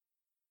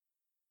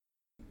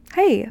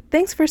Hey,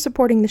 thanks for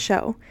supporting the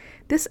show.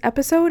 This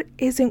episode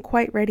isn't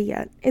quite ready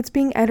yet. It's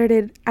being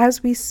edited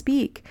as we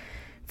speak.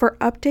 For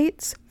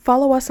updates,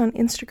 follow us on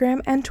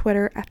Instagram and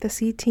Twitter at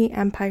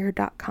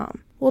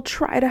thectempire.com. We'll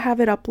try to have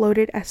it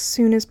uploaded as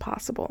soon as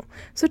possible,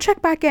 so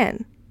check back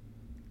in.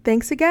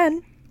 Thanks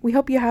again. We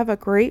hope you have a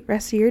great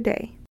rest of your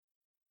day.